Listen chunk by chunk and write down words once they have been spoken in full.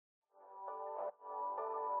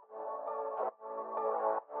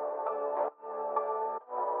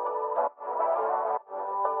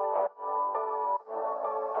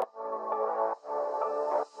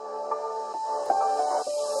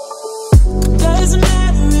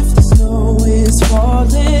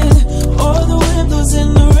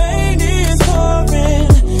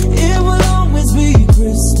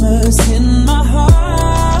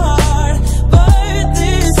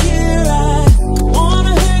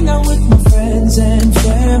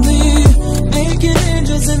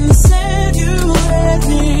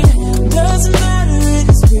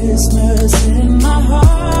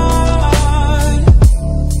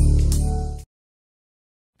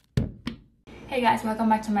Hey guys, welcome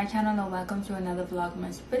back to my channel and welcome to another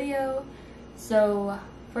Vlogmas video. So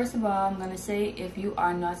first of all, I'm gonna say if you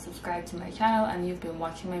are not subscribed to my channel and you've been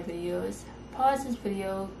watching my videos, pause this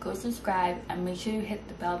video, go subscribe, and make sure you hit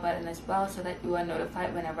the bell button as well so that you are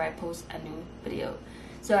notified whenever I post a new video.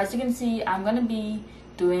 So as you can see, I'm gonna be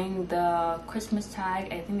doing the Christmas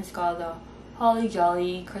tag. I think it's called the Holly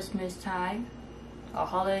Jolly Christmas tag or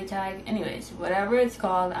holiday tag. Anyways, whatever it's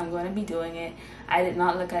called, I'm going to be doing it. I did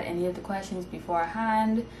not look at any of the questions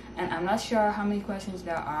beforehand, and I'm not sure how many questions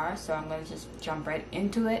there are, so I'm going to just jump right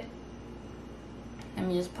into it. Let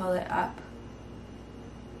me just pull it up.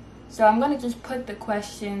 So I'm going to just put the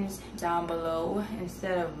questions down below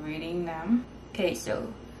instead of reading them. Okay,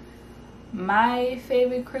 so my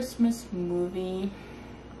favorite Christmas movie,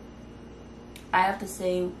 I have to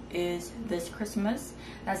say, is This Christmas.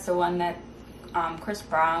 That's the one that Chris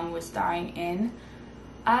Brown was starring in.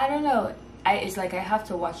 I don't know, it's like I have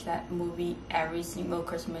to watch that movie every single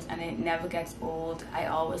Christmas and it never gets old. I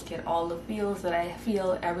always get all the feels that I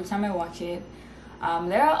feel every time I watch it.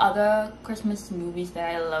 There are other Christmas movies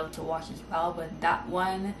that I love to watch as well, but that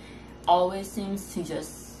one always seems to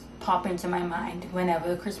just pop into my mind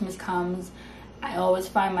whenever Christmas comes. I always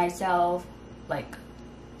find myself like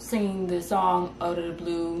singing the song out of the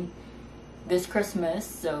blue this Christmas.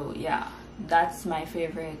 So yeah, that's my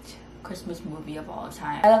favorite Christmas movie of all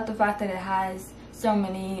time. I love the fact that it has so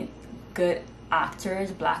many good actors,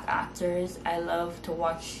 black actors. I love to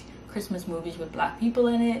watch Christmas movies with black people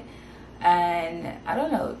in it, and I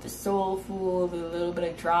don't know, the soulful, the little bit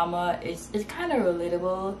of drama, it's kind of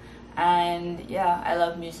relatable. And yeah, I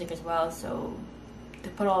love music as well, so to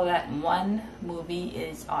put all that in one movie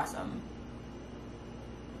is awesome.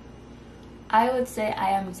 I would say I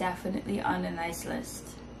am definitely on the nice list.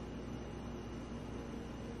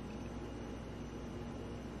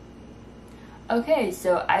 Okay,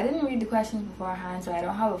 so I didn't read the questions beforehand, so I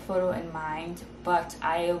don't have a photo in mind, but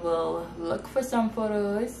I will look for some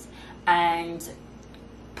photos and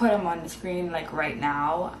put them on the screen like right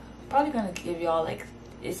now. I'm probably gonna give y'all like,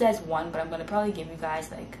 it says one, but I'm gonna probably give you guys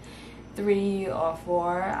like 3 or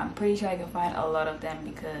 4. I'm pretty sure I can find a lot of them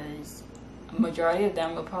because a majority of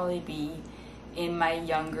them will probably be in my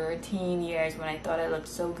younger teen years when I thought I looked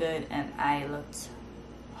so good and I looked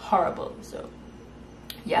horrible. So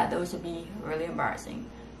yeah, those would be really embarrassing.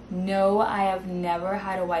 No, I have never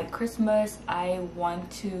had a white Christmas. I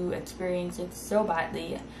want to experience it so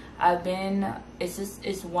badly.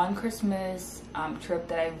 It's one Christmas trip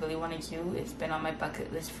that I really want to do. It's been on my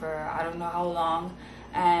bucket list for I don't know how long,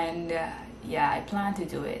 and yeah, I plan to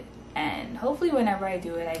do it, and hopefully whenever I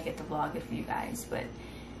do it I get to vlog it for you guys. But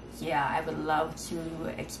yeah, I would love to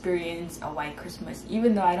experience a white Christmas.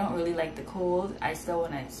 Even though I don't really like the cold, I still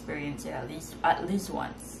want to experience it at least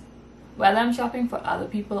once. While I'm shopping for other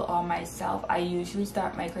people or myself, I usually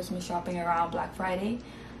start my Christmas shopping around Black Friday,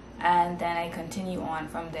 and then I continue on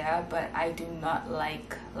from there. But I do not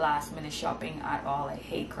like last minute shopping at all. I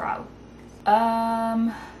hate crowd.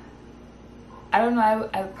 I don't know,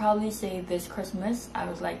 I would probably say This Christmas. I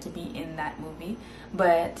would like to be in that movie,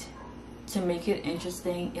 but to make it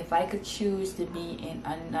interesting, if I could choose to be in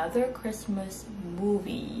another Christmas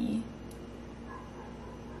movie,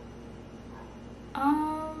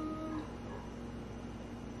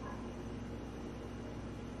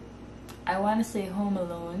 I want to say Home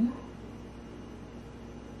Alone,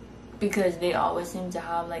 because they always seem to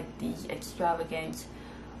have like these extravagant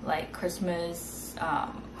like Christmas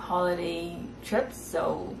holiday trips.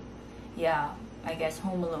 So yeah, I guess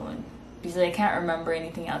Home Alone, because I can't remember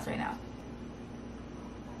anything else right now.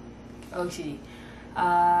 Oh gee,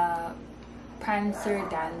 Prancer,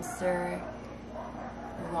 Dancer,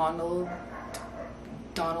 Donald,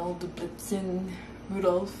 Blitzen,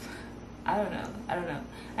 Rudolph. I don't know.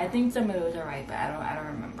 I think some of those are right, but I don't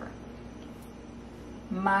remember.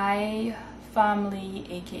 My family,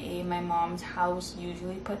 aka my mom's house,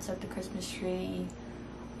 usually puts up the Christmas tree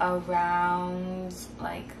around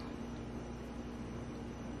like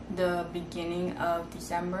the beginning of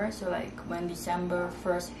December. So like when December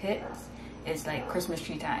first hits, it's like Christmas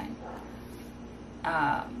tree time.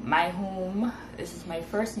 My home, this is my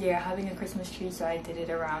first year having a Christmas tree, so I did it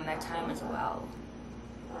around that time as well.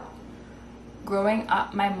 Growing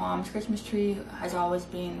up, my mom's Christmas tree has always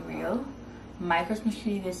been real. My Christmas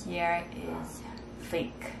tree this year is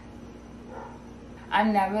fake.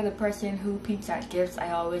 I'm never the person who peeps at gifts.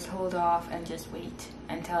 I always hold off and just wait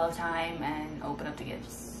until time and open up the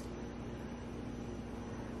gifts.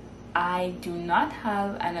 I do not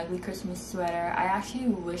have an ugly Christmas sweater. I actually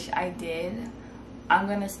wish I did. I'm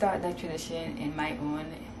gonna start that tradition in my own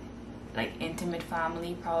like intimate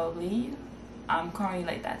family probably. I'm currently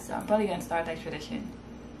like that, so I'm probably gonna start that tradition.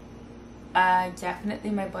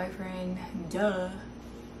 Definitely my boyfriend, duh.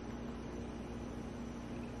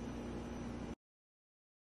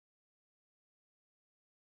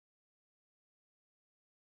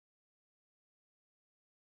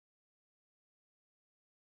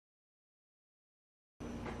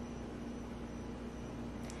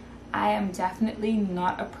 I am definitely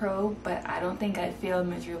not a pro, but I don't think I'd fail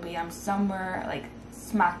miserably. I'm somewhere like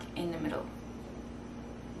smack in the middle.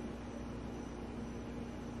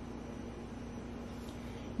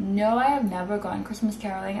 No, I have never gone Christmas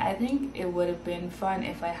caroling. I think it would have been fun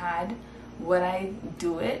if I had. Would I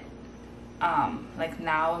do it? Like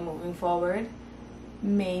now and moving forward?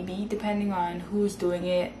 Maybe, depending on who's doing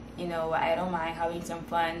it. You know, I don't mind having some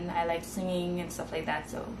fun. I like singing and stuff like that,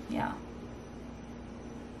 so yeah.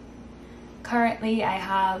 Currently, I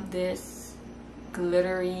have this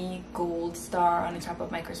glittery gold star on the top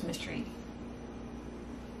of my Christmas tree.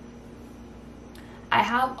 I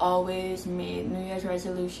have always made New Year's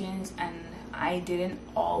resolutions and I didn't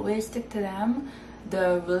always stick to them.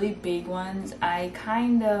 The really big ones, I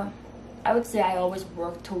would say I always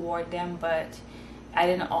worked toward them, but I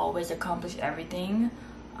didn't always accomplish everything.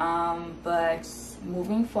 But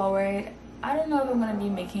moving forward, I don't know if I'm gonna be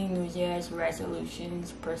making New Year's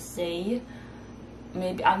resolutions per se.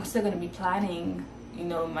 Maybe I'm still gonna be planning, you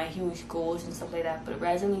know, my huge goals and stuff like that, but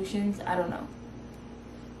resolutions, I don't know.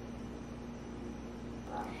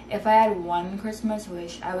 If I had one Christmas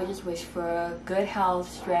wish, I would just wish for good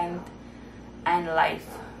health, strength, and life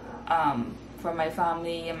for my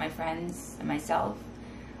family and my friends and myself.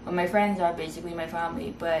 Well, my friends are basically my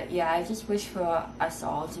family, but yeah, I just wish for us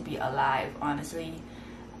all to be alive, honestly,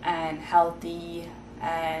 and healthy,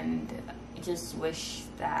 and just wish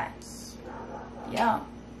that, yeah,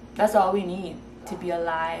 that's all we need, to be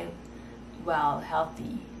alive, well,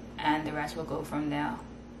 healthy, and the rest will go from there.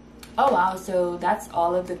 Oh wow, so that's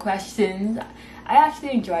all of the questions. I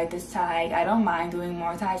actually enjoyed this tag. I don't mind doing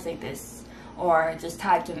more tags like this, or just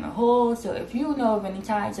tags in a whole. So if you know of any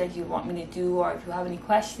tags that you want me to do, or if you have any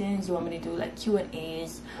questions you want me to do, like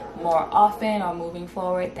Q&As more often or moving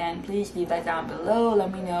forward, then please leave that down below.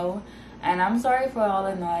 Let me know. And I'm sorry for all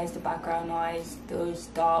the noise, the background noise. Those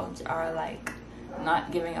dogs are like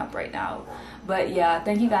not giving up right now. But yeah,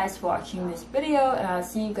 thank you guys for watching this video, and I'll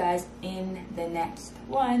see you guys in the next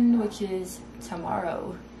one, which is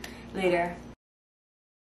tomorrow. Later.